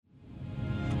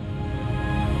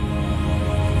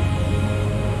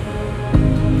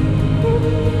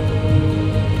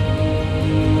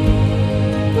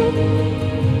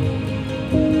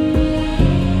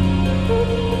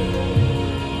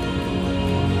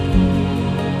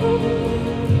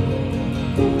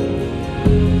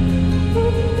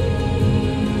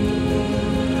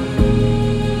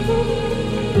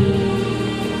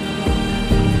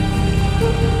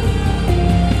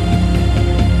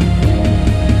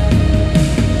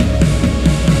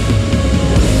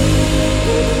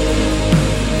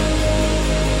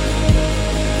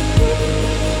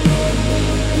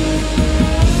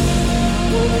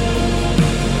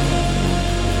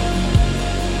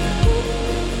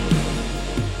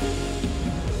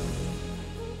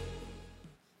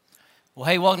Well,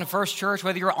 hey, welcome to First Church.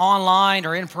 Whether you're online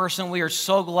or in person, we are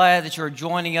so glad that you're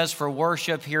joining us for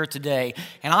worship here today.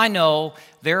 And I know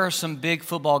there are some big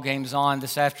football games on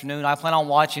this afternoon. I plan on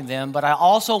watching them, but I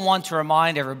also want to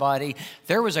remind everybody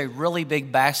there was a really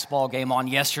big basketball game on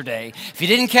yesterday. If you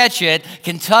didn't catch it,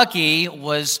 Kentucky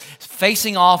was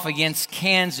facing off against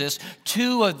Kansas,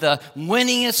 two of the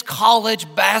winningest college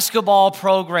basketball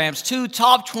programs, two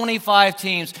top 25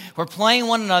 teams were playing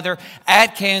one another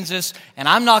at Kansas, and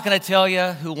I'm not going to tell you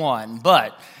who won,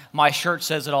 but my shirt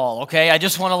says it all, okay? I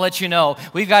just want to let you know.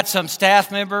 We've got some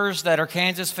staff members that are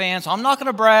Kansas fans, so I'm not going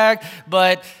to brag,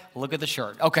 but look at the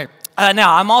shirt. Okay,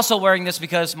 now I'm also wearing this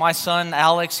because my son,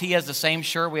 Alex, he has the same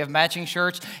shirt. We have matching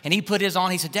shirts, and he put his on.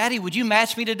 He said, "Daddy, would you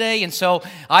match me today?" And so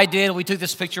I did. We took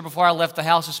this picture before I left the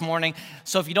house this morning.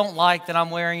 So if you don't like that I'm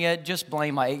wearing it, just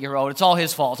blame my 8-year-old. It's all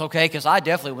his fault, okay? Because I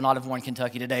definitely would not have worn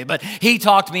Kentucky today, but he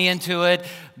talked me into it.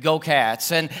 Go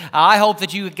Cats. And I hope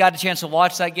that you got a chance to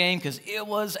watch that game because it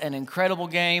was an incredible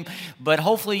game, but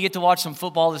hopefully you get to watch some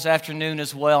football this afternoon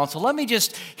as well. And so let me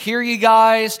just hear you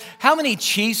guys. How many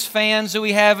Chiefs fans do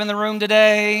we have in the room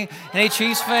today? Any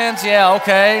Chiefs fans? Yeah,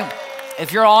 okay.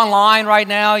 If you're online right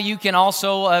now, you can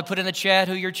also put in the chat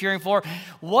who you're cheering for.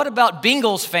 What about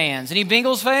Bengals fans? Any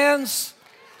Bengals fans?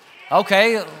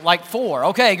 Okay, like 4.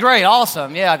 Okay, great,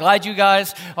 awesome. Yeah, glad you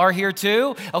guys are here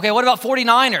too. Okay, what about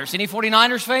 49ers? Any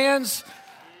 49ers fans?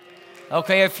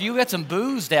 Okay, a few got some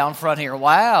boos down front here.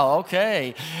 Wow,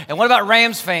 okay. And what about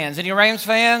Rams fans? Any Rams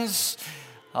fans?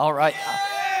 All right.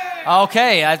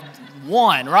 Okay,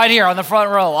 one right here on the front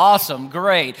row. Awesome,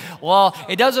 great. Well,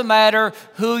 it doesn't matter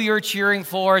who you're cheering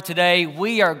for today.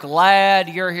 We are glad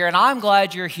you're here, and I'm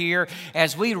glad you're here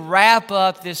as we wrap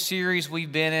up this series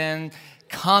we've been in,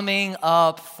 Coming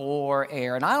Up for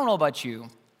Air. And I don't know about you,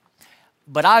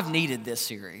 but I've needed this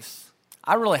series.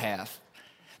 I really have.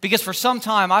 Because for some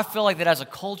time, I feel like that as a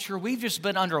culture, we've just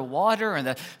been underwater and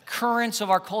the currents of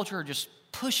our culture are just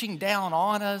pushing down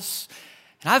on us.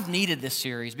 And I've needed this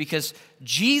series because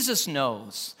Jesus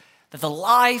knows that the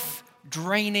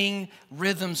life-draining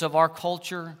rhythms of our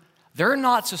culture, they're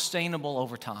not sustainable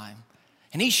over time.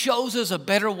 And he shows us a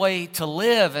better way to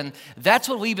live, and that's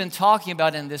what we've been talking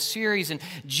about in this series. And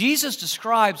Jesus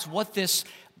describes what this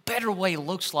better way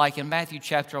looks like in Matthew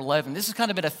chapter 11. This has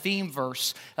kind of been a theme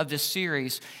verse of this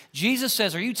series. Jesus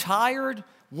says, "Are you tired,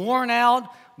 worn out,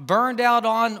 burned out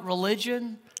on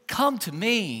religion? Come to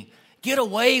me. Get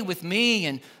away with me,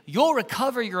 and you'll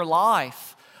recover your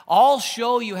life. I'll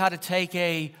show you how to take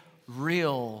a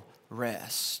real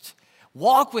rest.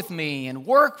 Walk with me and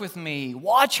work with me.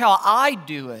 Watch how I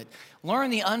do it. Learn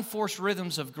the unforced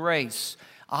rhythms of grace.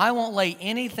 I won't lay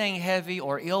anything heavy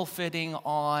or ill-fitting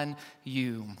on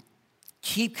you.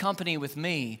 Keep company with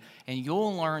me, and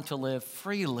you'll learn to live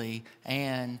freely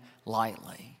and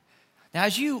lightly." Now,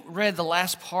 as you read the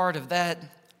last part of that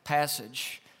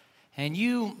passage, and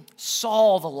you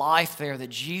saw the life there that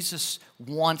Jesus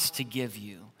wants to give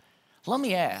you, let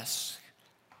me ask,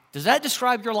 does that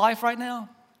describe your life right now?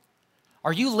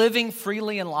 Are you living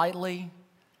freely and lightly?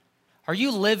 Are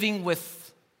you living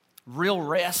with real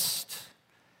rest?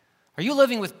 Are you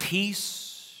living with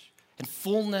peace and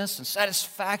fullness and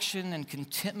satisfaction and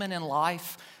contentment in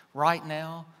life right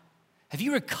now? Have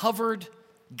you recovered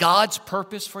God's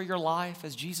purpose for your life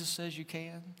as Jesus says you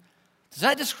can? Does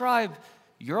that describe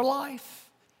your life?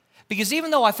 Because even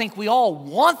though I think we all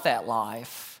want that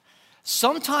life,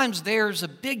 sometimes there's a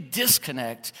big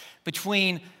disconnect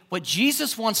between what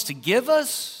Jesus wants to give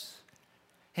us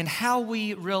and how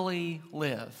we really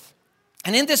live.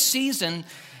 And in this season,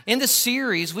 in this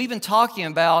series, we've been talking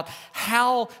about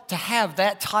how to have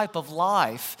that type of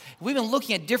life. We've been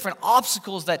looking at different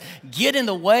obstacles that get in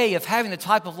the way of having the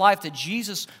type of life that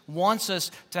Jesus wants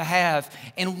us to have.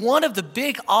 And one of the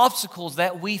big obstacles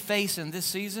that we face in this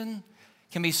season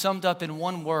can be summed up in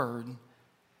one word,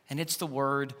 and it's the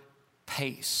word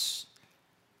pace.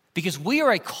 Because we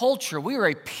are a culture, we are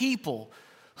a people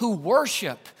who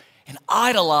worship and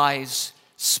idolize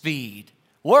speed.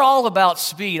 We're all about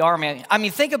speed, aren't we? I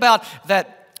mean, think about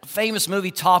that famous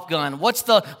movie Top Gun. What's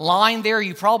the line there?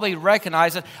 You probably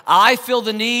recognize it. I feel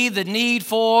the need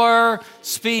for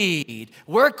speed.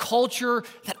 We're a culture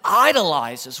that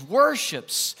idolizes,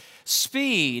 worships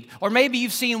speed. Or maybe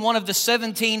you've seen one of the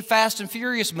 17 Fast and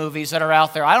Furious movies that are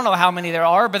out there. I don't know how many there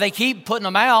are, but they keep putting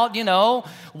them out, you know.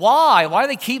 Why? Why do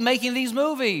they keep making these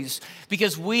movies?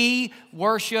 Because we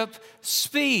worship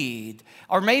speed.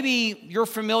 Or maybe you're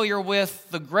familiar with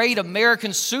the great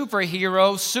American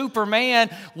superhero, Superman.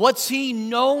 What's he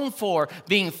known for?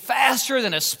 Being faster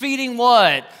than a speeding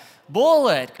what?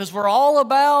 Bullet. Because we're all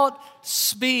about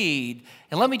speed.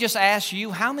 And let me just ask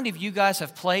you, how many of you guys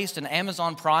have placed an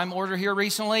Amazon Prime order here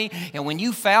recently? And when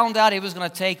you found out it was going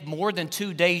to take more than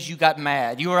 2 days, you got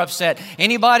mad. You were upset.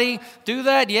 Anybody do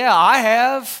that? Yeah, I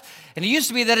have. And it used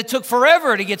to be that it took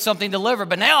forever to get something delivered.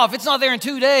 But now, if it's not there in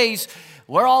 2 days,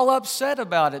 we're all upset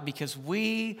about it because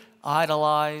we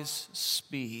idolize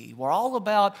speed. We're all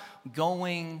about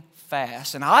going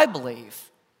fast. And I believe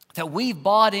that we've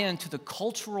bought into the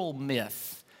cultural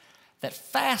myth that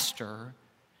faster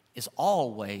is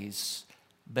always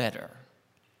better.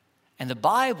 And the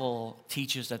Bible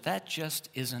teaches that that just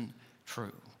isn't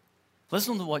true.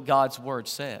 Listen to what God's word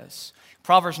says.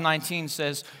 Proverbs 19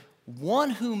 says, "One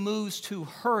who moves too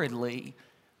hurriedly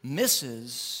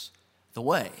misses the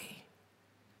way."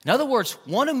 In other words,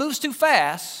 one who moves too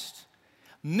fast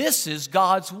misses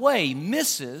God's way,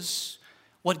 misses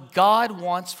what God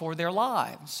wants for their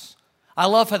lives. I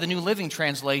love how the New Living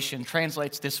Translation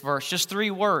translates this verse. Just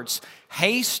 3 words.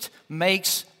 Haste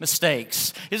makes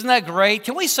mistakes. Isn't that great?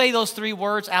 Can we say those 3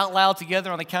 words out loud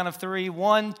together on the count of 3?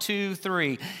 1, 2,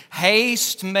 3.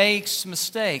 Haste makes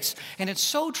mistakes. And it's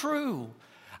so true.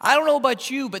 I don't know about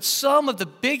you, but some of the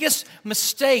biggest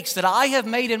mistakes that I have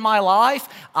made in my life,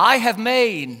 I have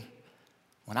made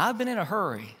when I've been in a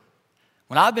hurry,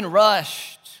 when I've been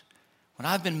rushed, when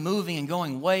I've been moving and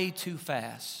going way too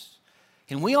fast.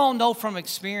 And we all know from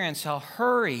experience how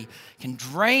hurry can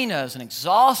drain us and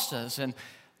exhaust us and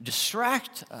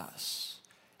distract us.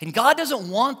 And God doesn't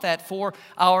want that for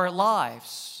our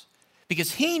lives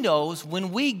because He knows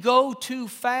when we go too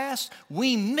fast,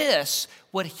 we miss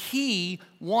what He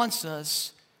wants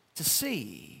us to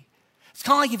see. It's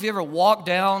kind of like if you ever walk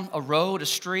down a road, a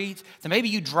street, that maybe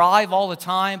you drive all the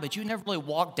time, but you never really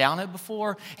walked down it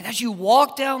before. And as you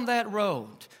walk down that road,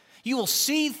 you will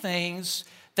see things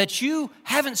that you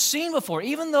haven't seen before.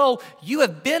 Even though you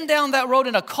have been down that road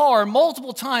in a car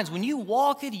multiple times, when you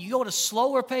walk it, you go at a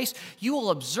slower pace, you will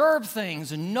observe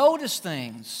things and notice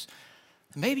things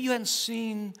that maybe you hadn't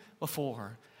seen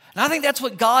before. And I think that's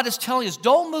what God is telling us.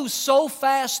 Don't move so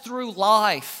fast through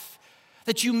life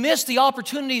that you miss the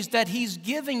opportunities that He's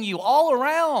giving you all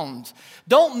around.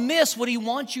 Don't miss what He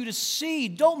wants you to see.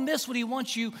 Don't miss what He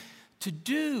wants you to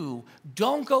do.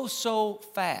 Don't go so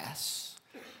fast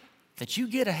that you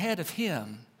get ahead of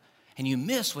Him and you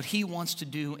miss what He wants to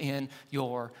do in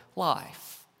your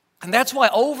life. And that's why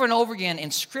over and over again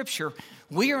in Scripture,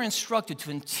 we are instructed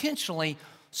to intentionally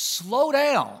slow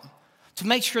down to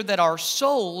make sure that our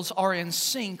souls are in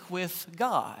sync with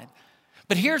God.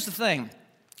 But here's the thing.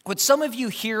 When some of you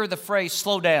hear the phrase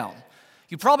slow down,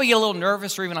 you probably get a little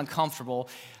nervous or even uncomfortable,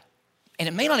 and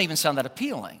it may not even sound that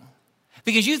appealing.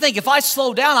 Because you think if I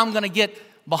slow down, I'm going to get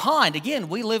behind. Again,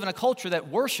 we live in a culture that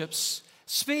worships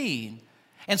speed.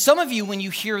 And some of you, when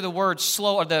you hear the word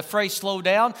slow or the phrase slow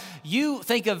down, you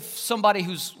think of somebody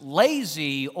who's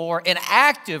lazy or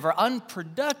inactive or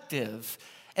unproductive.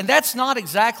 And that's not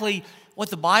exactly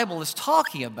what the Bible is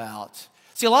talking about.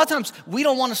 See, a lot of times we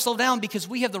don't want to slow down because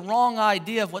we have the wrong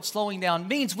idea of what slowing down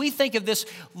means. We think of this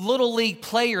Little League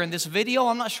player in this video.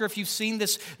 I'm not sure if you've seen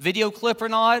this video clip or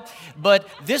not, but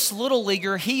this Little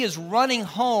Leaguer, he is running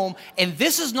home, and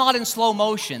this is not in slow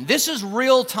motion. This is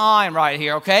real time right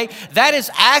here, okay? That is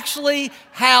actually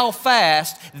how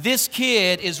fast this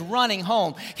kid is running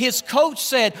home. His coach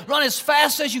said, run as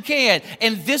fast as you can,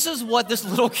 and this is what this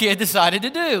little kid decided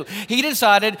to do. He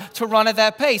decided to run at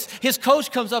that pace. His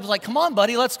coach comes up and is like, come on,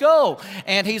 buddy, let's go.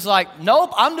 And he's like,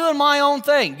 nope, I'm doing my own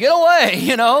thing. Get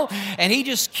away, And he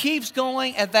just keeps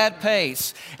going at that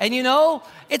pace. And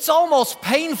it's almost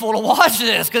painful to watch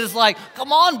this because it's like,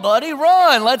 come on, buddy,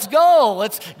 run. Let's go.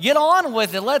 Let's get on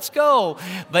with it. Let's go.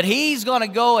 But he's going to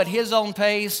go at his own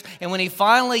pace. And when he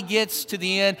finally gets to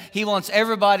the end, he wants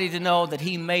everybody to know that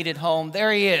he made it home.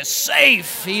 There he is,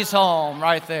 safe. He's home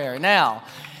right there. Now,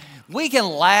 we can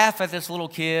laugh at this little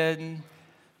kid.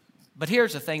 But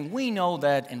here's the thing. We know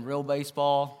that in real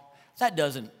baseball, that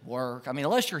doesn't work. I mean,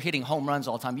 unless you're hitting home runs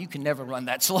all the time, you can never run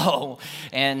that slow.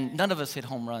 And none of us hit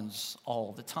home runs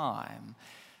all the time.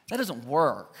 That doesn't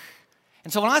work.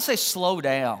 And so when I say slow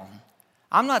down,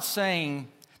 I'm not saying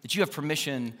that you have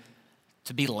permission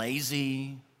to be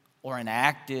lazy or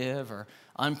inactive or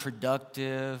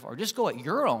unproductive or just go at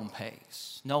your own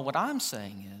pace. No, what I'm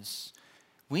saying is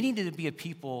we need to be a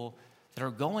people that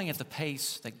are going at the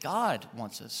pace that God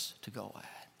wants us to go at.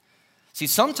 See,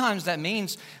 sometimes that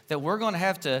means that we're going to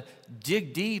have to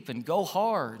dig deep and go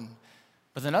hard.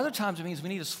 But then other times it means we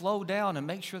need to slow down and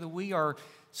make sure that we are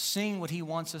seeing what He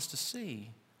wants us to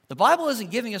see. The Bible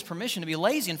isn't giving us permission to be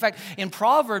lazy. In fact, in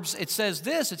Proverbs, it says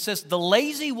this. It says, the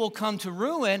lazy will come to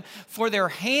ruin, for their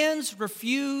hands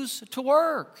refuse to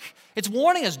work. It's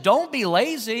warning us, don't be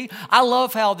lazy. I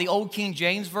love how the old King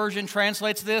James Version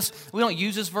translates this. We don't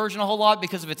use this version a whole lot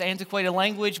because of its antiquated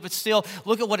language, but still,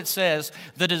 look at what it says.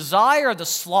 The desire of the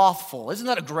slothful, isn't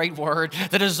that a great word?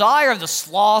 The desire of the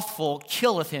slothful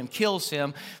kills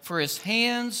him, for his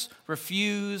hands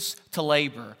refuse to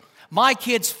labor. My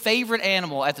kid's favorite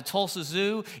animal at the Tulsa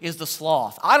Zoo is the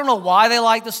sloth. I don't know why they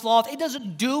like the sloth. It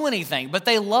doesn't do anything, but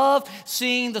they love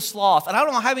seeing the sloth. And I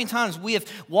don't know how many times we have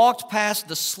walked past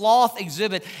the sloth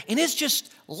exhibit, and it's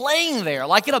just laying there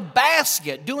like in a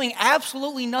basket doing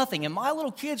absolutely nothing. And my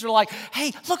little kids are like,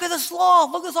 hey, look at the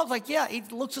sloth. Look at the sloth. Like, yeah, he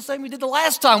looks the same he did the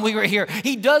last time we were here.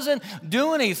 He doesn't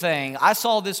do anything. I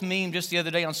saw this meme just the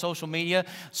other day on social media.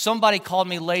 Somebody called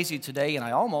me lazy today, and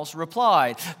I almost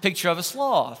replied. Picture of a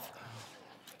sloth.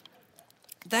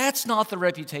 That's not the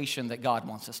reputation that God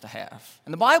wants us to have.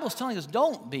 And the Bible is telling us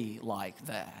don't be like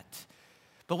that.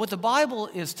 But what the Bible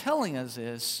is telling us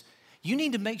is you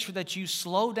need to make sure that you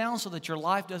slow down so that your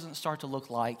life doesn't start to look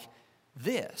like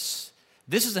this.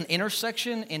 This is an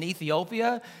intersection in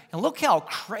Ethiopia, and look how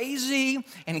crazy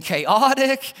and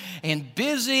chaotic and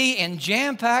busy and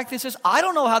jam-packed this is. I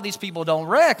don't know how these people don't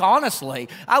wreck, honestly.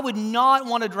 I would not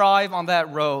want to drive on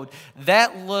that road.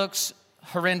 That looks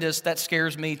horrendous, that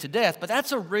scares me to death, but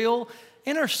that's a real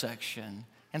intersection.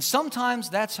 And sometimes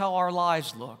that's how our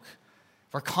lives look.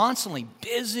 We're constantly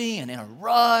busy and in a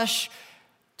rush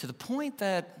to the point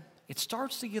that it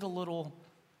starts to get a little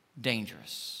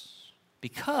dangerous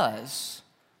because,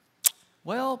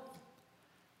 well,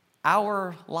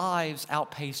 our lives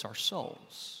outpace our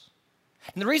souls.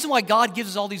 And the reason why God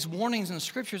gives us all these warnings in the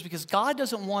scriptures is because God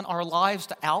doesn't want our lives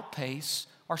to outpace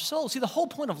our souls. See, the whole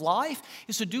point of life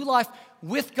is to do life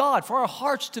with God, for our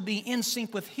hearts to be in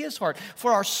sync with His heart,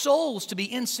 for our souls to be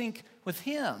in sync with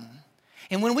Him.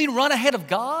 And when we run ahead of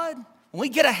God, when we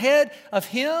get ahead of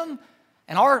Him,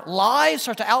 and our lives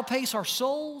start to outpace our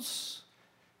souls,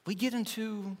 we get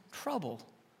into trouble.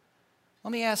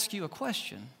 Let me ask you a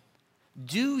question.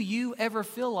 Do you ever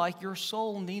feel like your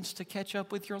soul needs to catch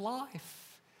up with your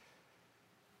life?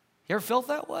 You ever felt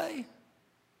that way?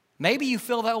 Maybe you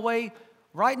feel that way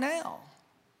right now.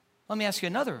 Let me ask you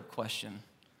another question.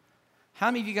 How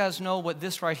many of you guys know what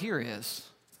this right here is?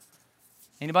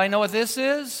 Anybody know what this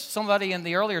is? Somebody in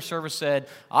the earlier service said,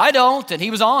 I don't, and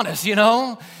he was honest, you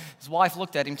know. His wife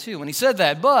looked at him too when he said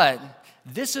that, but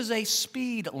this is a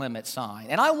speed limit sign.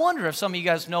 And I wonder if some of you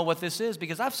guys know what this is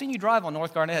because I've seen you drive on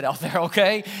North Garnett out there,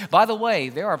 okay? By the way,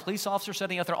 there are police officers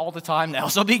sitting out there all the time now,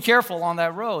 so be careful on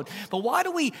that road. But why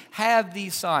do we have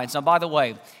these signs? Now, by the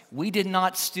way, we did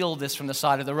not steal this from the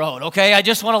side of the road, okay? I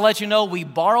just want to let you know we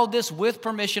borrowed this with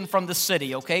permission from the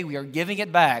city, okay? We are giving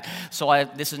it back. So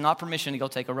this is not permission to go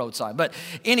take a road sign. But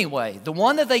anyway, the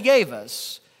one that they gave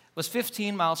us was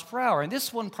 15 miles per hour. And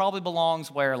this one probably belongs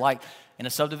where, like, in a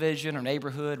subdivision or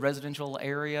neighborhood, residential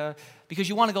area, because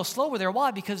you want to go slower there. Why?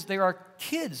 Because there are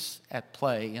kids at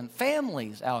play and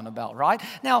families out and about, right?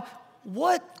 Now,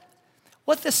 what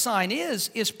this sign is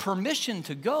permission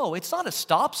to go. It's not a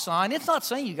stop sign. It's not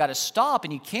saying you got to stop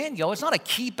and you can't go. It's not a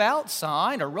keep out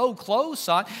sign or road closed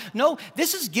sign. No,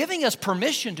 this is giving us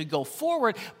permission to go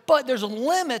forward, but there's a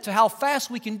limit to how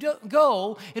fast we can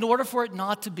go in order for it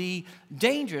not to be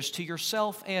dangerous to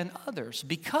yourself and others,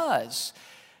 because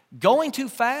going too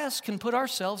fast can put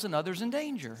ourselves and others in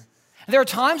danger. There are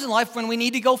times in life when we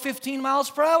need to go 15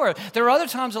 miles per hour. There are other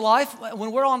times in life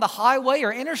when we're on the highway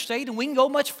or interstate and we can go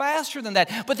much faster than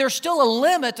that. But there's still a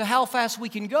limit to how fast we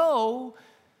can go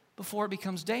before it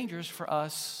becomes dangerous for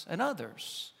us and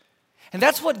others. And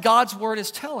that's what God's Word is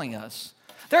telling us.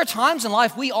 There are times in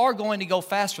life we are going to go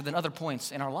faster than other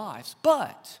points in our lives.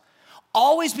 But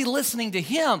always be listening to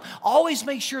Him. Always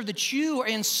make sure that you are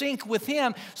in sync with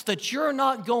Him so that you're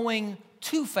not going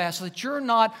too fast, so that you're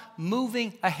not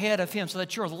moving ahead of Him, so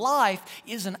that your life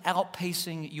isn't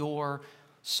outpacing your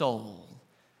soul.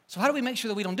 So how do we make sure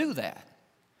that we don't do that?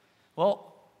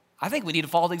 Well, I think we need to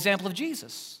follow the example of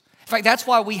Jesus. In fact, that's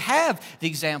why we have the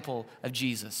example of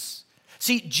Jesus.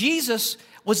 See, Jesus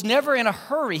was never in a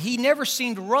hurry. He never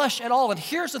seemed rushed at all. And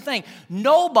here's the thing.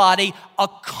 Nobody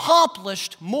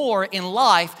accomplished more in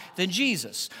life than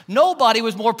Jesus. Nobody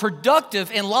was more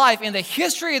productive in life in the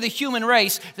history of the human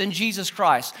race than Jesus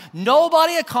Christ.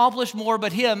 Nobody accomplished more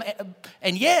but Him,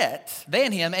 and yet,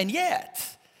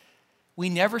 we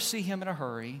never see Him in a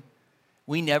hurry.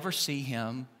 We never see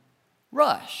Him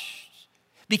rushed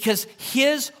because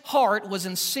His heart was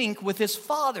in sync with His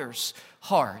Father's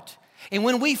heart. And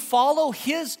when we follow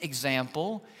his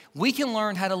example, we can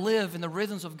learn how to live in the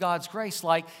rhythms of God's grace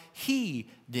like he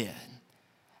did.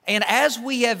 And as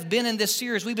we have been in this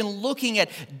series, we've been looking at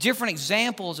different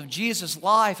examples of Jesus'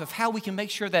 life, of how we can make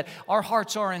sure that our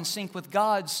hearts are in sync with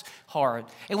God's heart.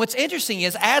 And what's interesting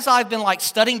is, as I've been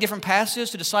studying different passages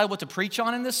to decide what to preach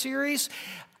on in this series,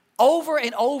 over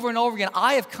and over and over again,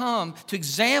 I have come to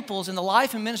examples in the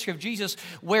life and ministry of Jesus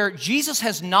where Jesus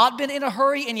has not been in a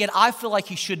hurry, and yet I feel like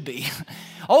he should be.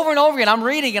 Over and over again, I'm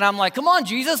reading and I'm like, come on,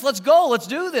 Jesus, let's go, let's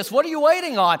do this. What are you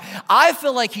waiting on? I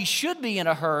feel like he should be in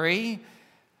a hurry,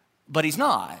 but he's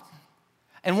not.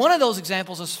 And one of those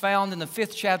examples is found in the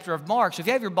 5th chapter of Mark. So if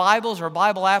you have your Bibles or a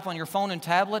Bible app on your phone and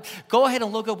tablet, go ahead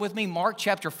and look up with me Mark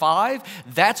chapter 5.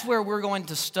 That's where we're going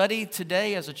to study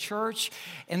today as a church.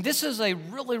 And this is a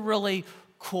really, really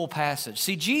cool passage.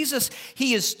 See, Jesus,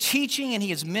 he is teaching and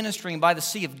he is ministering by the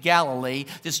Sea of Galilee,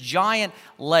 this giant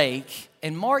lake.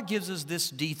 And Mark gives us this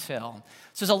detail.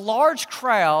 It says, a large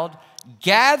crowd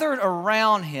gathered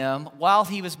around him while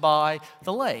he was by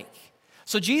the lake.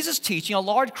 So Jesus teaching, a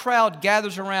large crowd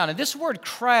gathers around. And this word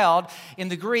crowd in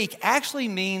the Greek actually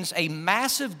means a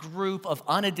massive group of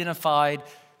unidentified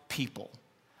people,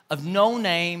 of no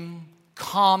name,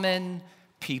 common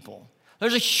people.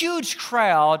 There's a huge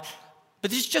crowd,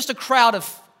 but it's just a crowd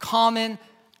of common,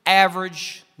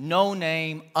 average, no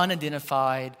name,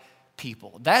 unidentified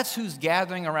people. That's who's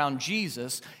gathering around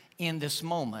Jesus in this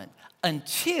moment,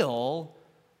 until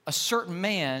a certain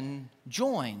man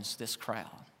joins this crowd.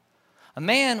 A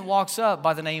man walks up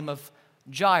by the name of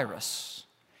Jairus.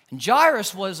 And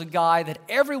Jairus was a guy that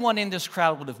everyone in this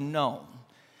crowd would have known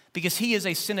because he is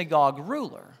a synagogue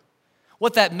ruler.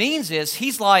 What that means is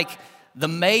he's like the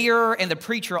mayor and the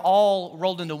preacher all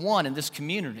rolled into one in this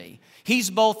community. He's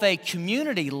both a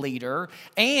community leader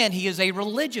and he is a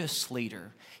religious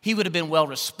leader. He would have been well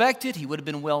respected. He would have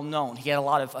been well known. He had a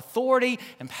lot of authority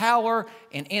and power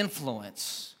and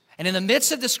influence. And in the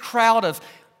midst of this crowd of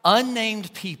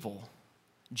unnamed people,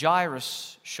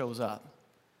 Jairus shows up.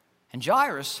 And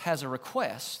Jairus has a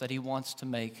request that he wants to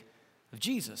make of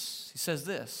Jesus. He says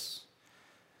this.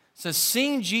 It says,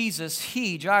 seeing Jesus,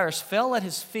 Jairus, fell at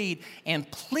his feet and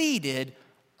pleaded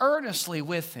earnestly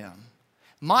with him.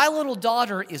 My little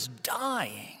daughter is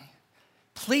dying.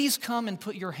 Please come and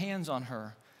put your hands on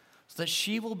her so that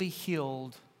she will be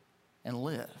healed and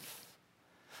live.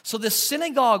 So the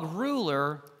synagogue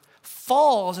ruler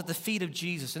falls at the feet of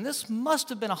Jesus. And this must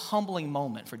have been a humbling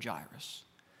moment for Jairus,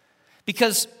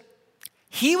 because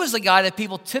he was the guy that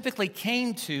people typically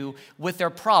came to with their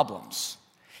problems.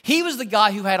 He was the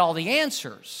guy who had all the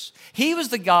answers. He was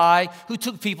the guy who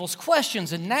took people's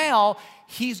questions. And now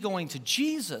he's going to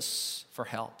Jesus for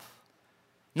help.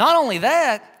 Not only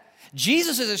that,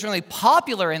 Jesus is extremely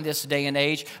popular in this day and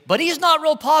age, but he's not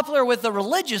real popular with the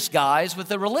religious guys, with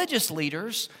the religious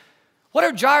leaders. What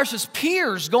are Jairus'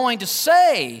 peers going to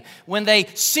say when they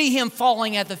see him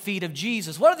falling at the feet of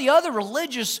Jesus? What are the other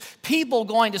religious people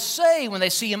going to say when they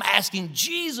see him asking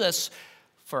Jesus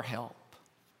for help?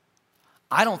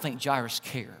 I don't think Jairus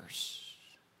cares,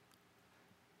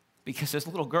 because his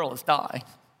little girl is dying.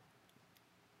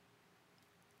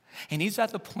 And he's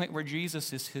at the point where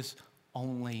Jesus is his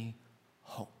only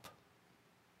hope.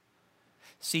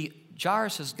 See,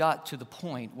 Jairus has got to the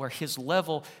point where his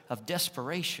level of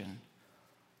desperation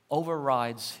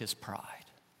overrides his pride.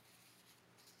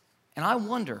 And I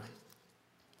wonder,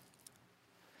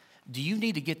 do you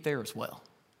need to get there as well?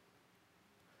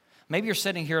 Maybe you're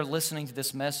sitting here listening to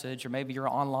this message, or maybe you're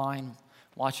online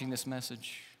watching this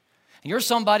message, and you're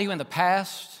somebody who in the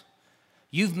past,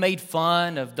 you've made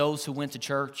fun of those who went to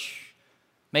church,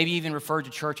 maybe even referred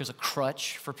to church as a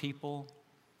crutch for people.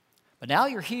 But now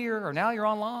you're here, or now you're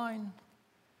online,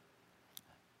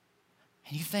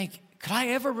 and you think, could I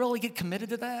ever really get committed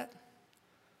to that?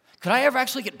 Could I ever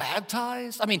actually get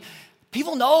baptized? I mean,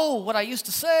 people know what I used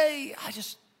to say. I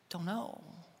just don't know.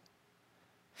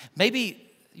 Maybe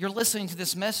you're listening to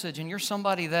this message and you're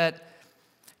somebody that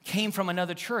came from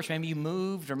another church. Maybe you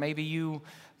moved, or maybe you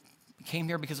came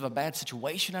here because of a bad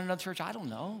situation in another church. I don't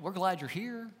know. We're glad you're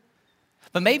here.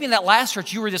 But maybe in that last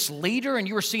church, you were this leader and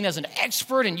you were seen as an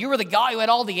expert and you were the guy who had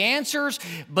all the answers.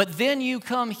 But then you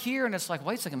come here and it's like,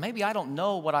 wait a second, maybe I don't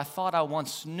know what I thought I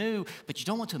once knew, but you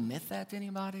don't want to admit that to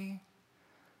anybody.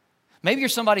 Maybe you're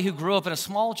somebody who grew up in a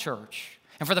small church,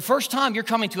 and for the first time, you're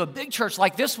coming to a big church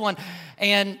like this one,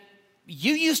 and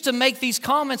you used to make these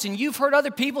comments and you've heard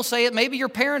other people say it. Maybe your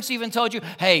parents even told you,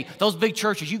 hey, those big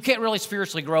churches, you can't really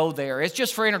spiritually grow there. It's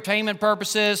just for entertainment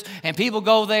purposes and people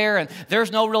go there and there's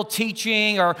no real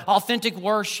teaching or authentic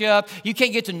worship. You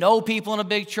can't get to know people in a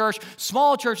big church.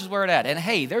 Small church is where it's at. And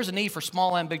hey, there's a need for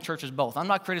small and big churches both. I'm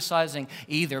not criticizing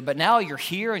either, but now you're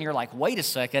here and you're like, wait a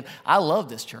second, I love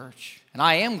this church and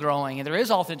I am growing and there is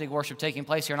authentic worship taking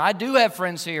place here and I do have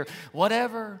friends here,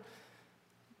 whatever.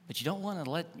 But you don't want to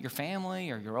let your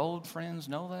family or your old friends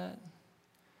know that.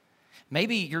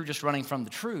 Maybe you're just running from the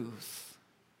truth.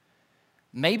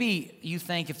 Maybe you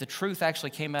think if the truth actually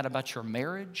came out about your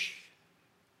marriage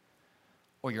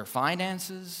or your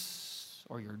finances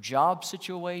or your job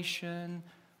situation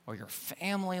or your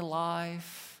family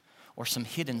life or some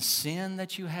hidden sin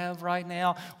that you have right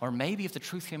now, or maybe if the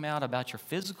truth came out about your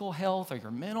physical health or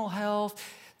your mental health,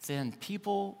 then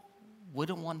people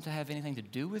wouldn't want to have anything to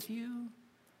do with you.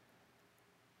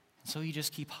 And so you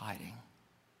just keep hiding.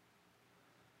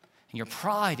 And your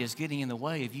pride is getting in the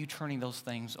way of you turning those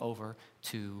things over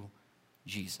to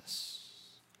Jesus.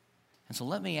 And so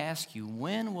let me ask you,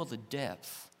 when will the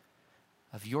depth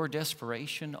of your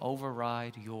desperation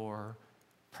override your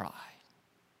pride?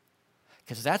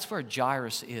 Because that's where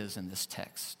Jairus is in this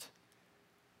text.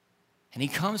 And he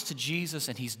comes to Jesus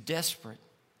and he's desperate.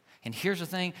 And here's the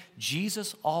thing,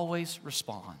 Jesus always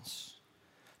responds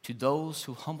to those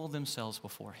who humble themselves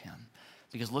before him.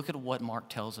 Because look at what Mark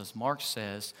tells us. Mark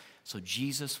says, so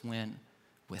Jesus went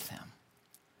with him.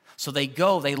 So they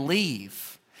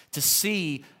leave to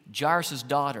see Jairus'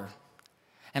 daughter.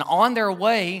 And on their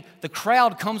way, the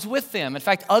crowd comes with them. In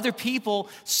fact, other people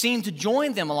seem to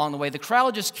join them along the way. The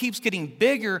crowd just keeps getting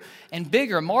bigger and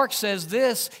bigger. Mark says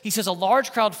this. He says a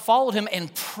large crowd followed him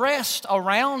and pressed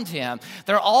around him.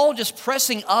 They're all just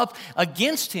pressing up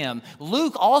against him.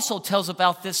 Luke also tells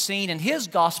about this scene in his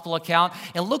gospel account.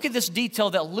 And look at this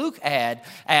detail that Luke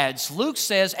adds. Luke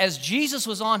says, as Jesus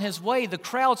was on his way, the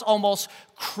crowds almost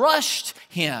crushed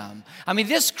him. I mean,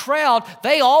 this crowd,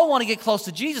 they all want to get close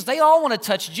to Jesus. They all want to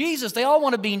touch Jesus. They all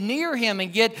want to be near him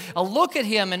and get a look at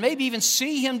him and maybe even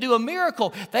see him do a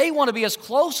miracle. They want to be as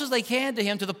close as they can to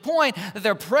him, to the point that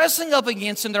they're pressing up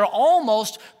against him. They're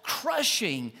almost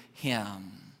crushing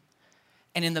him.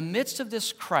 And in the midst of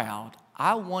this crowd,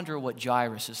 I wonder what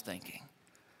Jairus is thinking.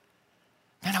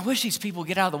 Man, I wish these people would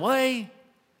get out of the way.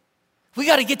 We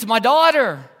got to get to my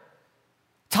daughter.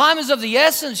 Time is of the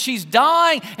essence. She's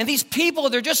dying. And these people,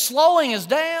 they're just slowing us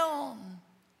down.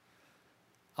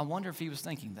 I wonder if he was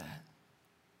thinking that.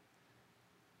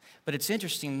 But it's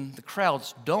interesting, the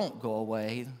crowds don't go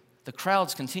away. The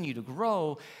crowds continue to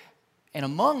grow. And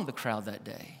among the crowd that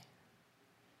day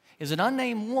is an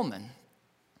unnamed woman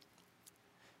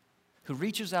who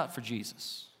reaches out for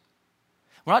Jesus.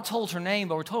 We're not told her name,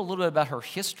 but we're told a little bit about her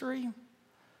history.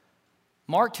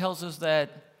 Mark tells us that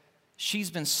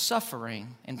she's been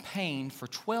suffering and pain for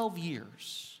 12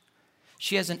 years.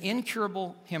 She has an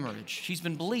incurable hemorrhage. She's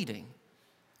been bleeding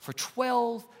for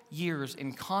 12 years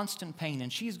in constant pain.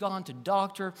 And she's gone to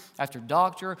doctor after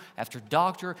doctor after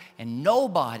doctor, and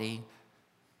nobody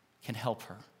can help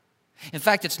her. In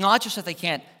fact, it's not just that they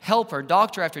can't help her.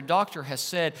 Doctor after doctor has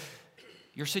said,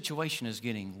 your situation is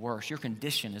getting worse. Your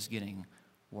condition is getting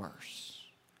worse.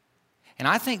 And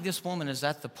I think this woman is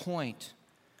at the point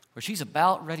where she's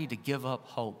about ready to give up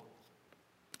hope.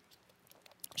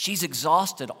 She's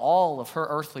exhausted all of her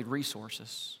earthly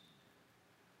resources.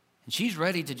 And she's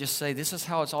ready to just say, this is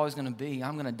how it's always going to be.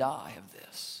 I'm going to die of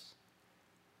this.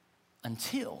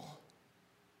 Until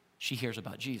she hears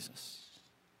about Jesus.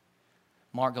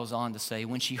 Mark goes on to say,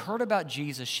 when she heard about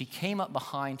Jesus, she came up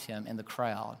behind him in the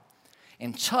crowd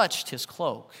and touched his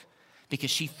cloak, because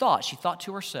she thought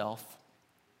to herself,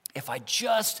 if I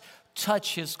just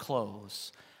touch his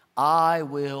clothes, I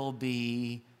will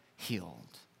be healed.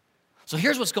 So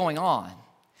here's what's going on.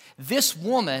 This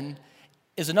woman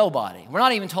is a nobody. We're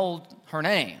not even told her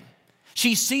name.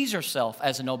 She sees herself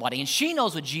as a nobody, and she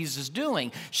knows what Jesus is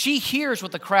doing. She hears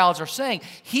what the crowds are saying.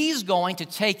 He's going to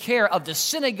take care of the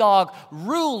synagogue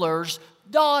ruler's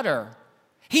daughter.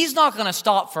 He's not going to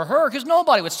stop for her, because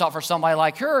nobody would stop for somebody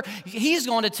like her. He's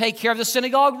going to take care of the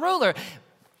synagogue ruler.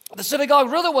 The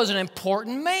synagogue ruler was an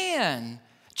important man.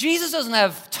 Jesus doesn't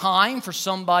have time for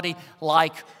somebody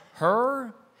like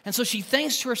her. And so she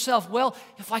thinks to herself, well,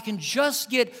 if I can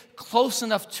just get close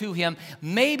enough to him,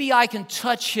 maybe I can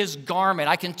touch his garment.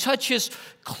 I can touch his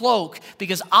cloak,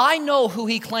 because I know who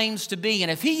he claims to be.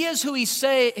 And if he is who he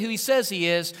says he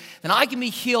is, then I can be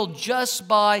healed just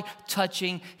by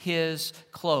touching his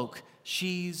cloak.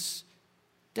 She's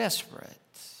desperate.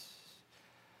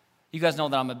 You guys know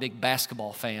that I'm a big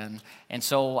basketball fan. And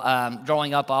so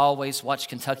growing up, I always watched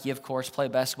Kentucky, of course, play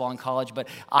basketball in college. But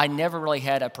I never really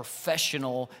had a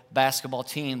professional basketball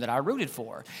team that I rooted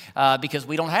for because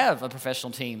we don't have a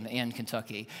professional team in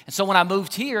Kentucky. And so when I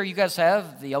moved here, you guys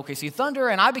have the OKC Thunder,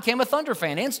 and I became a Thunder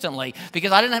fan instantly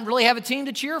because I didn't really have a team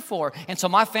to cheer for. And so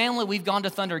my family, we've gone to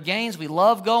Thunder games. We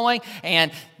love going.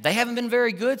 And they haven't been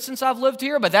very good since I've lived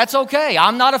here, but that's okay.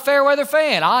 I'm not a fair weather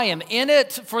fan. I am in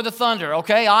it for the Thunder,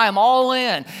 okay? I am all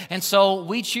in. And so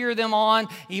we cheer them on,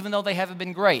 even though they haven't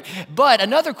been great. But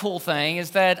another cool thing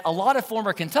is that a lot of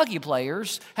former Kentucky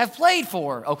players have played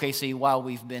for OKC while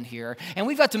we've been here. And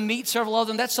we've got to meet several of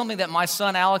them. That's something that my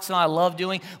son Alex and I love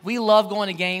doing. We love going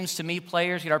to games to meet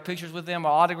players, get our pictures with them,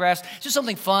 our autographs. It's just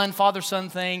something fun, father-son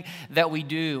thing that we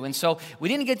do. And so we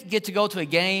didn't get to go to a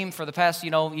game for the past,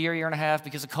 year and a half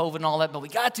because of COVID and all that, but we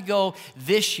got to go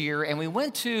this year, and we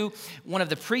went to one of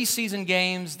the preseason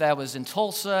games that was in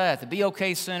Tulsa at the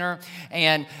BOK Center,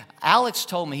 and Alex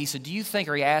told me, he said, he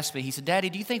asked me, he said, Daddy,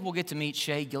 do you think we'll get to meet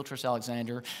Shai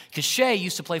Gilgeous-Alexander? Because Shai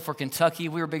used to play for Kentucky.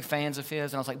 We were big fans of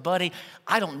his, and I was like, buddy,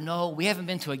 I don't know. We haven't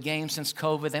been to a game since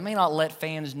COVID. They may not let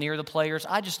fans near the players.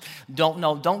 I just don't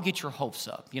know. Don't get your hopes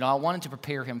up. I wanted to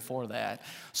prepare him for that.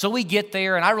 So we get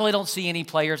there, and I really don't see any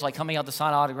players like coming out to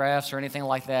sign autographs or anything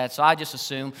like that, so I just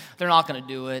assume they're not going to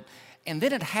do it. And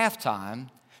then at halftime,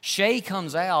 Shai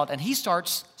comes out, and he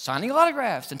starts signing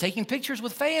autographs and taking pictures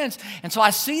with fans. And so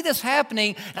I see this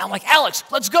happening, and I'm like, Alex,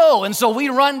 let's go. And so we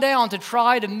run down to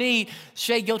try to meet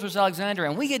Shai Gilgeous-Alexander.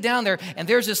 And we get down there, and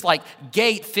there's this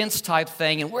gate fence type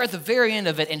thing, and we're at the very end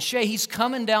of it. And Shai, he's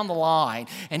coming down the line,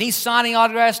 and he's signing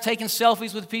autographs, taking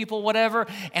selfies with people, whatever.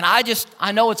 And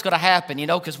I know it's going to happen,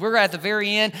 because we're at the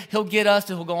very end. He'll get us,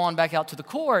 and he'll go on back out to the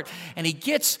court. And he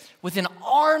gets within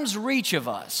arm's reach of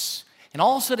us. And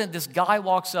all of a sudden, this guy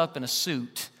walks up in a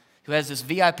suit who has this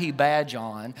VIP badge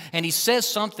on, and he says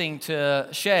something to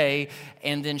Shai,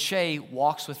 and then Shai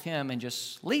walks with him and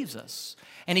just leaves us.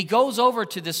 And he goes over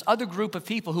to this other group of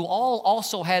people who all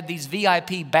also had these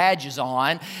VIP badges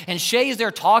on, and Shai's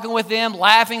there talking with them,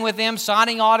 laughing with them,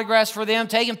 signing autographs for them,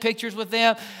 taking pictures with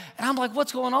them. And I'm like,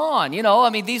 what's going on?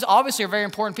 These obviously are very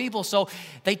important people, so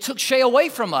they took Shai away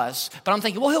from us. But I'm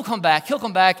thinking, well, he'll come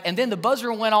back. And then the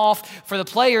buzzer went off for the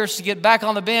players to get back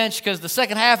on the bench because the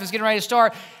second half is getting ready to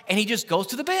start, and he just goes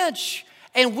to the bench.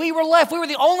 And we were left. We were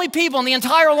the only people in the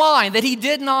entire line that he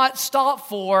did not stop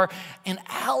for. And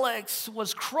Alex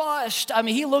was crushed.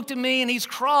 He looked at me and he's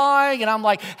crying. And I'm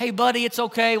like, hey, buddy, it's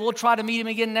okay. We'll try to meet him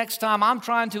again next time. I'm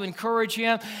trying to encourage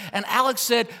him. And Alex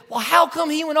said, well, how come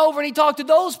he went over and he talked to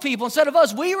those people instead of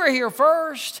us? We were here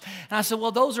first. And I said,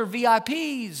 well, those are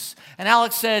VIPs. And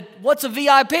Alex said, what's a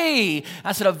VIP?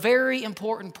 I said, a very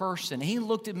important person. And he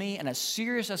looked at me, and as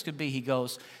serious as could be, he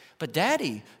goes, but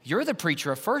Daddy, you're the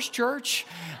preacher of First Church.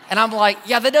 And I'm like,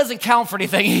 yeah, that doesn't count for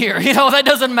anything here. That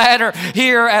doesn't matter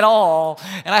here at all.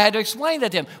 And I had to explain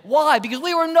that to him. Why? Because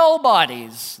we were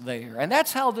nobodies there. And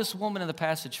that's how this woman in the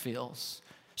passage feels.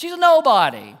 She's a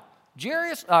nobody.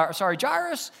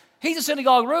 Jairus, he's a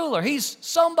synagogue ruler. He's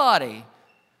somebody.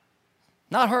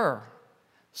 Not her.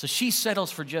 So she settles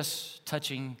for just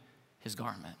touching his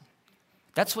garment.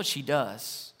 That's what she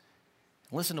does.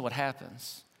 Listen to what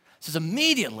happens. It says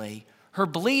immediately her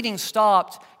bleeding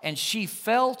stopped, and she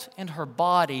felt in her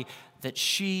body that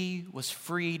she was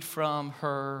freed from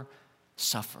her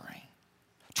suffering.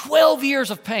 12 years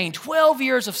of pain, 12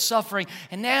 years of suffering,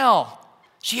 and now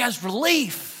she has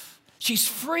relief. She's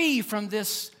free from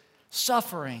this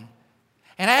suffering.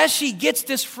 And as she gets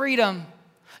this freedom,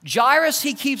 Jairus,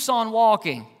 he keeps on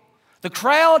walking. The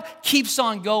crowd keeps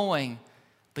on going,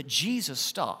 but Jesus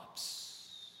stops.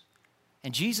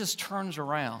 And Jesus turns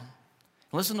around.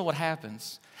 Listen to what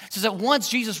happens. It says that once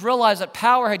Jesus realized that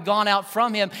power had gone out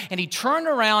from him, and he turned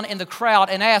around in the crowd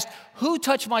and asked, who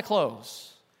touched my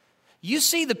clothes? You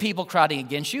see the people crowding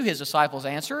against you, his disciples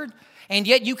answered, and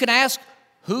yet you can ask,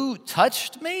 who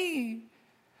touched me?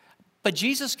 But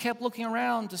Jesus kept looking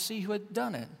around to see who had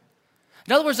done it.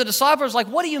 In other words, the disciples are like,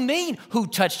 what do you mean, who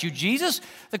touched you, Jesus?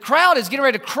 The crowd is getting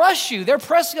ready to crush you. They're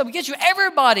pressing up against you.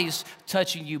 Everybody's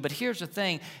touching you. But here's the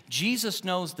thing. Jesus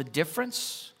knows the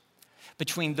difference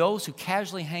between those who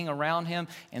casually hang around him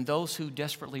and those who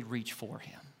desperately reach for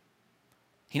him.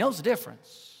 He knows the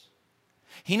difference.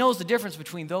 He knows the difference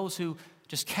between those who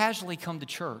just casually come to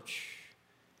church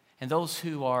and those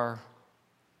who are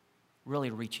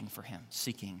really reaching for him,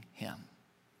 seeking him.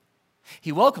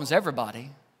 He welcomes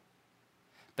everybody,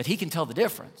 but he can tell the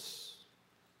difference,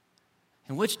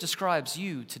 and which describes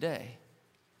you today.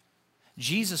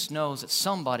 Jesus knows that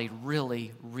somebody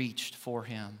really reached for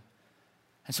him.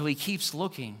 And so he keeps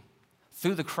looking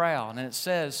through the crowd, and it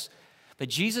says, But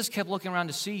Jesus kept looking around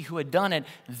to see who had done it.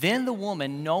 Then the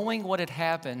woman, knowing what had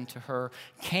happened to her,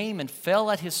 came and fell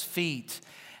at his feet,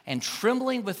 and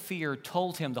trembling with fear,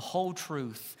 told him the whole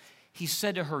truth. He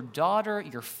said to her, "Daughter,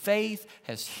 your faith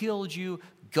has healed you.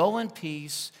 Go in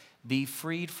peace. Be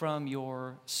freed from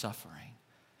your suffering."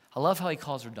 I love how he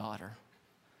calls her daughter,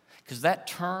 because that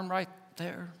term right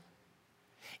there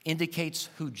indicates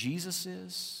who Jesus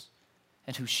is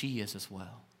and who she is as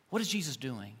well. What is Jesus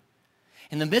doing?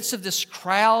 In the midst of this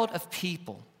crowd of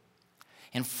people,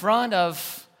 in front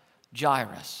of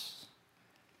Jairus,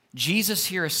 Jesus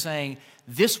here is saying,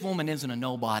 this woman isn't a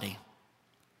nobody.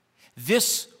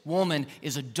 This woman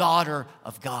is a daughter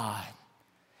of God.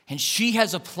 And she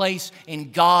has a place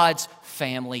in God's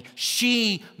family.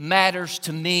 She matters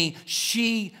to me.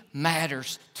 She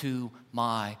matters to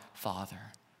my Father.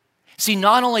 See,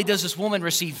 not only does this woman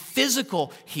receive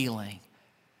physical healing,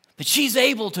 but she's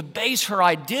able to base her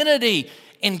identity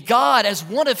in God as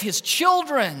one of His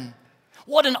children.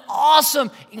 What an awesome,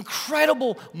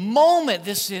 incredible moment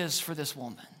this is for this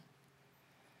woman.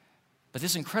 But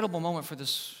this incredible moment for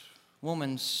this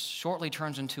woman shortly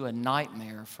turns into a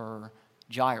nightmare for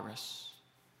Jairus.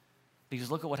 Because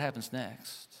look at what happens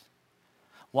next.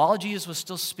 While Jesus was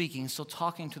still speaking, still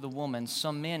talking to the woman,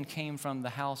 some men came from the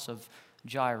house of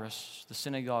Jairus, the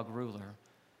synagogue ruler.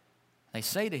 They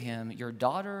say to him, "Your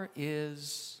daughter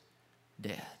is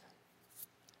dead.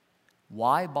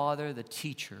 Why bother the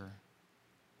teacher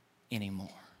anymore?"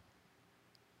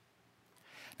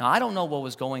 Now, I don't know what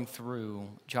was going through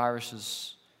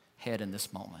Jairus' head in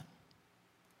this moment,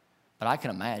 but I can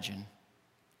imagine.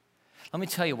 Let me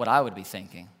tell you what I would be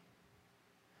thinking.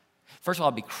 First of all,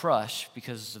 I'd be crushed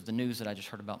because of the news that I just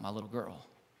heard about my little girl.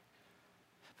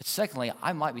 But secondly,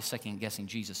 I might be second-guessing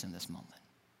Jesus in this moment.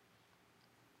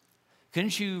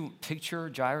 Couldn't you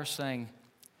picture Jairus saying,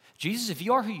 "Jesus, if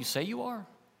you are who you say you are,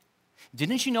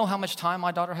 didn't you know how much time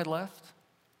my daughter had left?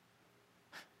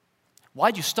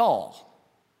 Why'd you stall?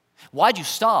 Why'd you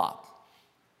stop?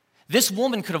 This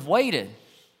woman could have waited.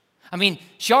 I mean,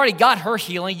 she already got her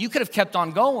healing. You could have kept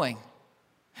on going.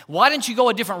 Why didn't you go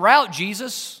a different route,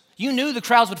 Jesus? You knew the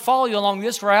crowds would follow you along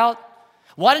this route.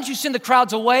 Why didn't you send the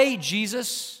crowds away,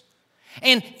 Jesus?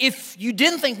 And if you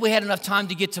didn't think we had enough time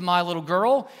to get to my little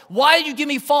girl, why did you give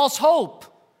me false hope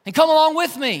and come along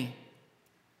with me?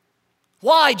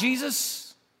 Why,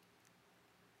 Jesus?"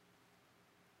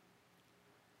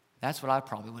 That's what I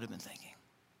probably would have been thinking.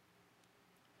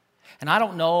 And I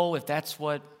don't know if that's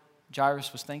what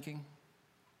Jairus was thinking,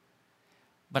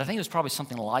 but I think it was probably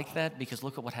something like that, because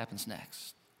look at what happens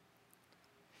next.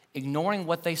 Ignoring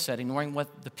what they said, ignoring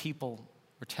what the people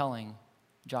were telling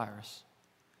Jairus,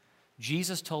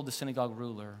 Jesus told the synagogue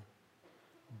ruler,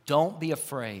 "Don't be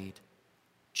afraid,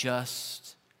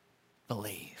 just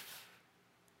believe."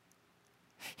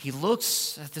 He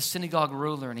looks at the synagogue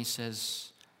ruler and he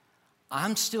says,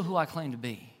 "I'm still who I claim to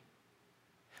be.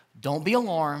 Don't be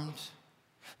alarmed.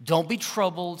 Don't be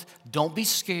troubled. Don't be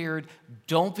scared.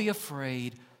 Don't be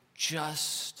afraid.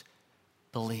 Just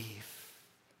believe.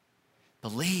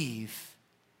 Believe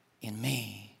in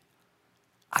me.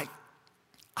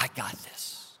 I got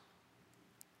this."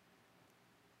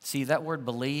 See, that word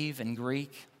believe in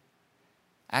Greek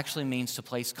actually means to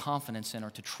place confidence in or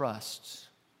to trust.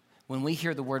 When we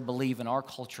hear the word believe in our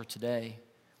culture today,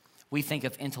 we think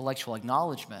of intellectual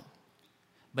acknowledgement.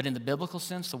 But in the biblical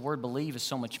sense, the word believe is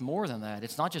so much more than that.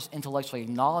 It's not just intellectually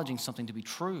acknowledging something to be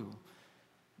true,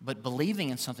 but believing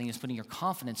in something is putting your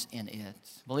confidence in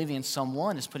it. Believing in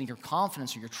someone is putting your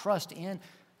confidence or your trust in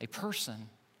a person.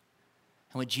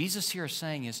 And what Jesus here is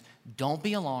saying is, don't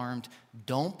be alarmed,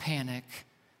 don't panic,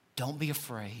 don't be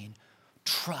afraid.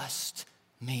 Trust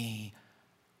me,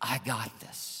 I got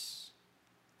this.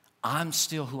 I'm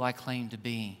still who I claim to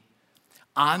be.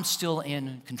 I'm still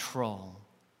in control.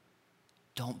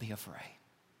 Don't be afraid.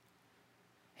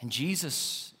 And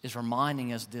Jesus is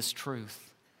reminding us this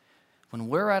truth. When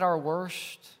we're at our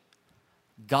worst,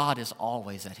 God is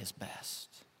always at His best.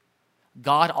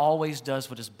 God always does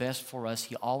what is best for us.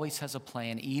 He always has a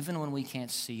plan, even when we can't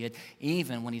see it,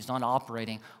 even when He's not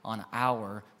operating on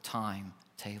our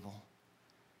timetable.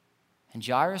 And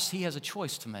Jairus, he has a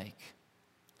choice to make.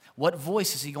 What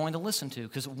voice is he going to listen to?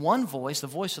 Because one voice, the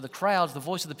voice of the crowds, the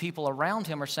voice of the people around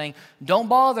him, are saying, "Don't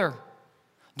bother.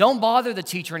 Don't bother the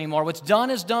teacher anymore. What's done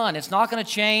is done. It's not going to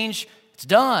change. It's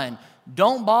done.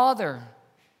 Don't bother."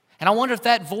 And I wonder if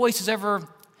that voice is ever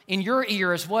in your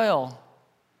ear as well.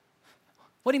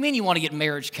 What do you mean you want to get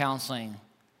marriage counseling?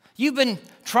 You've been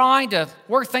trying to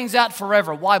work things out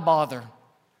forever. Why bother?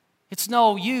 It's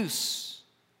no use.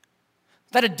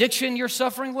 That addiction you're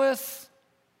suffering with,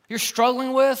 you're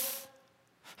struggling with,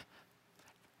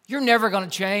 You're never going to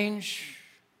change.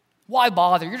 Why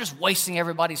bother? You're just wasting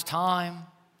everybody's time.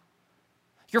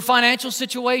 Your financial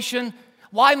situation,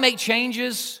 why make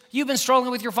changes? You've been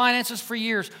struggling with your finances for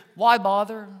years. Why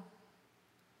bother?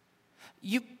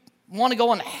 You want to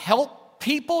go and help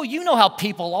people? You know how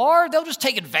people are. They'll just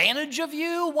take advantage of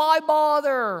you. Why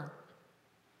bother?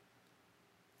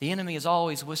 The enemy is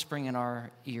always whispering in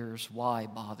our ears, why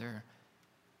bother?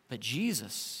 But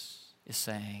Jesus is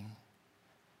saying,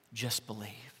 just believe.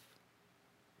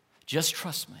 Just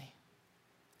trust me.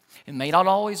 It may not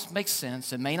always make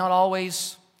sense. It may not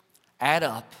always add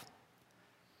up.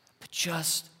 But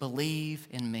just believe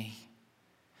in me.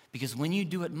 Because when you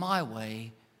do it my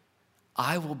way,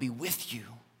 I will be with you.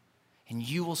 And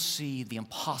you will see the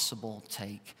impossible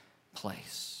take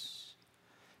place.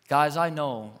 Guys, I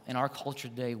know in our culture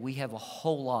today, we have a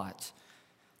whole lot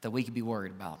that we could be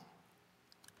worried about.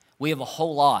 We have a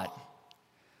whole lot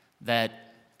that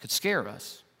could scare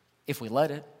us if we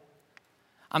let it.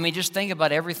 I mean, just think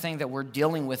about everything that we're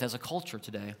dealing with as a culture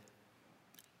today.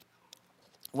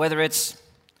 Whether it's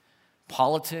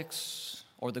politics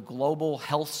or the global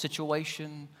health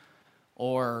situation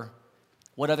or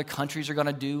what other countries are going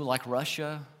to do, like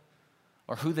Russia,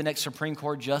 or who the next Supreme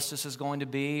Court justice is going to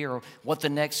be, or what the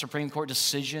next Supreme Court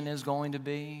decision is going to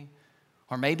be.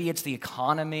 Or maybe it's the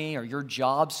economy or your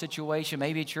job situation.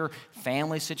 Maybe it's your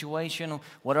family situation.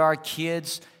 What are our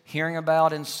kids hearing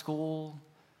about in school?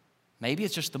 Maybe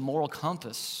it's just the moral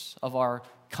compass of our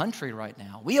country right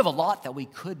now. We have a lot that we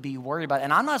could be worried about.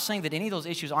 And I'm not saying that any of those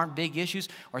issues aren't big issues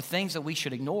or things that we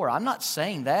should ignore. I'm not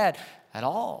saying that at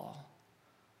all.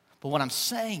 But what I'm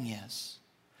saying is,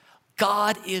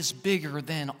 God is bigger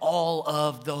than all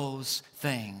of those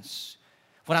things.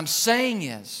 What I'm saying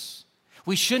is,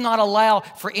 we should not allow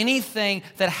for anything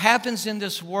that happens in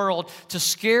this world to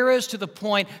scare us to the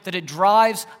point that it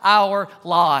drives our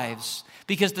lives.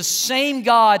 Because the same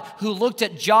God who looked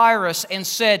at Jairus and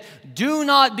said, "Do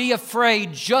not be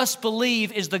afraid, just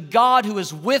believe," is the God who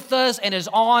is with us and is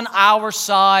on our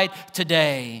side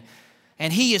today.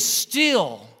 And He is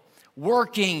still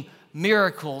working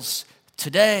miracles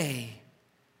today.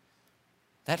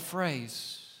 That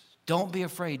phrase, "Don't be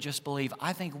afraid, just believe,"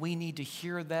 I think we need to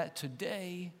hear that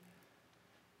today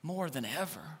more than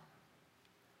ever.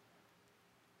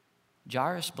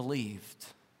 Jairus believed.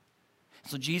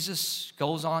 So Jesus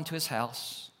goes on to his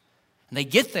house, and they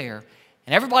get there,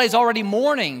 and everybody's already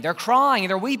mourning. They're crying, and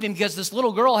they're weeping because this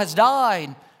little girl has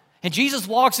died. And Jesus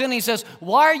walks in and He says,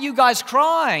 "Why are you guys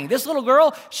crying? This little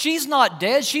girl, she's not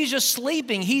dead. She's just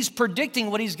sleeping." He's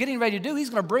predicting what He's getting ready to do. He's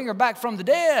going to bring her back from the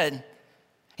dead.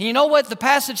 And you know what the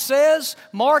passage says?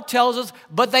 Mark tells us,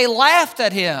 but they laughed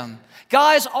at Him.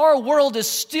 Guys, our world is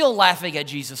still laughing at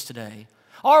Jesus today.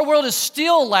 Our world is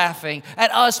still laughing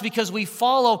at us because we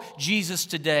follow Jesus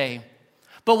today.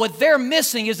 But what they're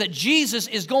missing is that Jesus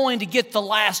is going to get the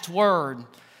last word.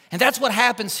 And that's what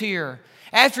happens here.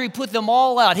 After He put them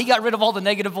all out, He got rid of all the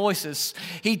negative voices.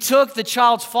 He took the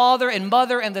child's father and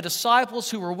mother and the disciples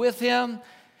who were with Him,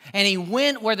 and He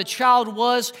went where the child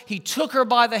was. He took her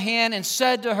by the hand and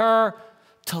said to her,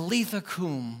 "Talitha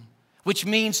cum," which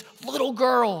means, "Little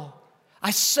girl, I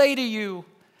say to you,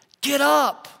 get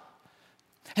up."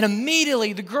 And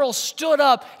immediately the girl stood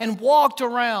up and walked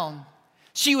around.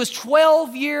 She was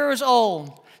 12 years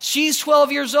old. She's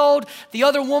 12 years old. The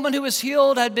other woman who was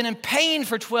healed had been in pain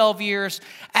for 12 years.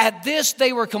 At this,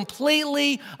 they were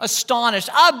completely astonished.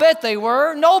 I bet they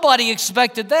were. Nobody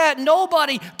expected that.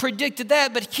 Nobody predicted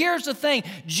that. But here's the thing.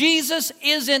 Jesus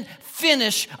isn't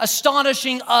finished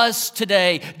astonishing us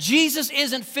today. Jesus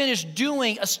isn't finished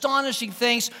doing astonishing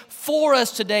things for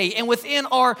us today and within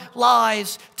our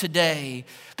lives today.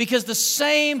 Because the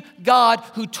same God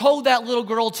who told that little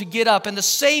girl to get up and the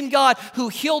same God who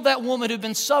healed that woman who'd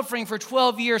been suffering for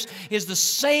 12 years is the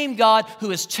same God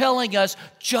who is telling us,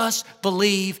 just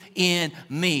believe in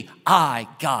me. I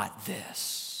got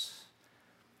this.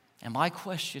 And my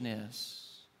question is,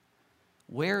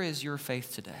 where is your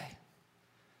faith today?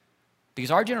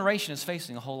 Because our generation is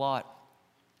facing a whole lot.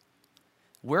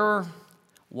 We're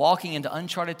walking into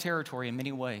uncharted territory in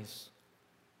many ways.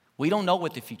 We don't know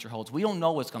what the future holds. We don't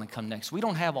know what's going to come next. We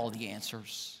don't have all the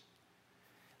answers.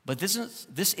 But this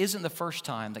isn't the first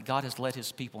time that God has led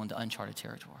His people into uncharted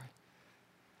territory.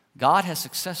 God has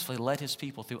successfully led His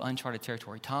people through uncharted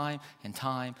territory time and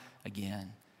time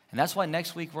again. And that's why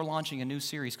next week we're launching a new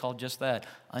series called just that,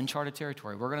 Uncharted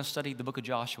Territory. We're going to study the book of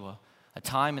Joshua, a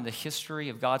time in the history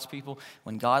of God's people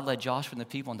when God led Joshua and the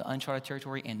people into uncharted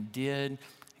territory and did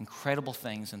incredible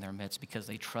things in their midst because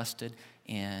they trusted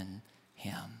in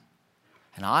Him.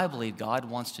 And I believe God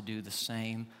wants to do the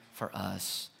same for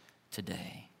us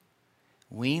today.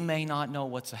 We may not know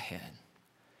what's ahead.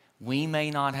 We may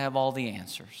not have all the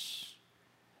answers.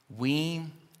 We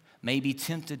may be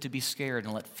tempted to be scared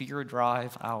and let fear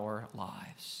drive our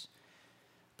lives.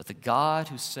 But the God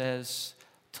who says,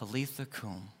 Talitha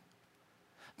cum,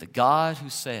 the God who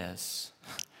says,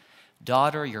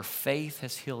 daughter, your faith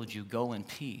has healed you, go in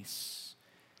peace,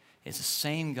 is the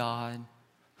same God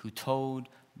who told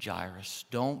Jairus,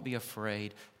 don't be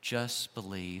afraid, just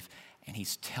believe. And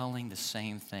he's telling the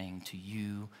same thing to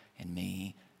you and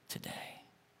me today.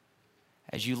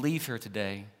 As you leave here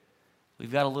today,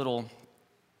 we've got a little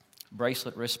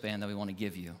bracelet wristband that we want to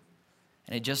give you.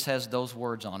 And it just has those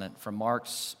words on it from Mark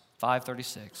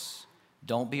 5:36.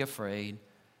 Don't be afraid,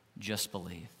 just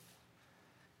believe.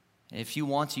 And if you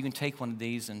want to, you can take one of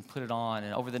these and put it on.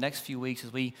 And over the next few weeks,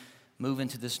 as we move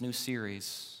into this new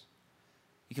series,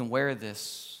 you can wear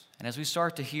this. And as we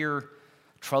start to hear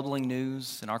troubling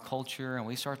news in our culture and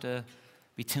we start to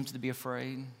be tempted to be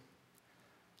afraid,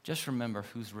 just remember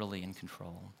who's really in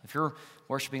control. If you're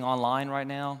worshiping online right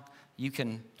now, you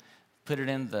can put it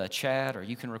in the chat or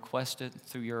you can request it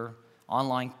through your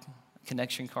online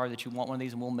connection card that you want one of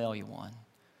these, and we'll mail you one.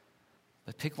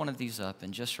 But pick one of these up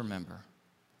and just remember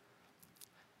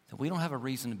that we don't have a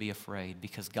reason to be afraid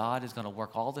because God is going to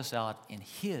work all this out in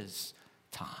His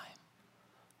time.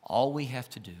 All we have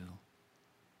to do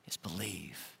is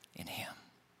believe in Him.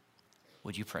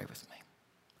 Would you pray with me?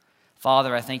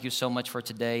 Father, I thank you so much for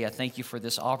today. I thank you for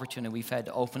this opportunity we've had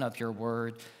to open up your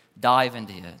word, dive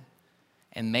into it.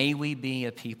 And may we be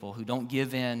a people who don't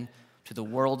give in to the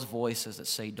world's voices that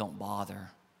say don't bother.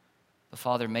 But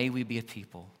Father, may we be a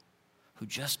people who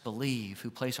just believe, who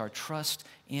place our trust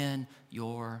in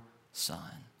your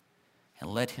Son, and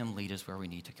let Him lead us where we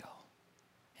need to go.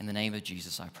 In the name of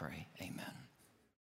Jesus, I pray. Amen.